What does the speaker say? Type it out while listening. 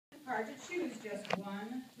hard to choose just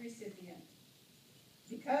one recipient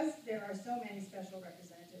because there are so many special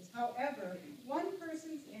representatives. However, one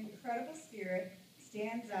person's incredible spirit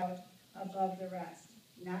stands out above the rest,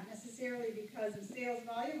 not necessarily because of sales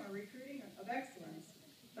volume or recruiting of excellence,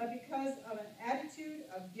 but because of an attitude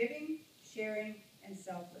of giving, sharing, and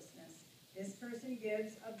selflessness. This person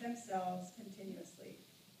gives of themselves continuously.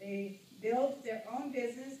 They build their own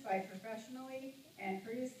business by professionally and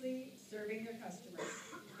courteously serving their customers.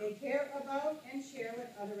 They care about and share with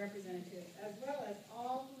other representatives, as well as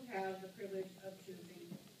all who have the privilege of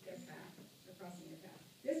choosing their path, or crossing their path.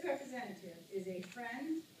 This representative is a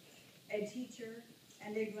friend, a teacher,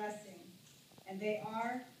 and a blessing, and they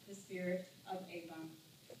are the spirit of Avon.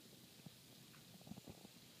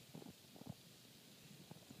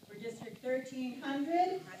 For District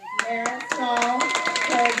 1300, Marisol y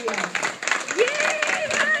Eleangela.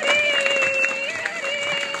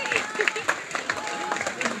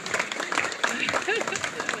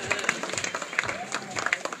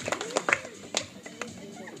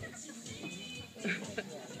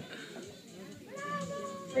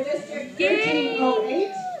 For District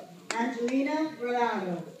 1308, Angelina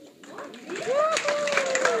Rolando.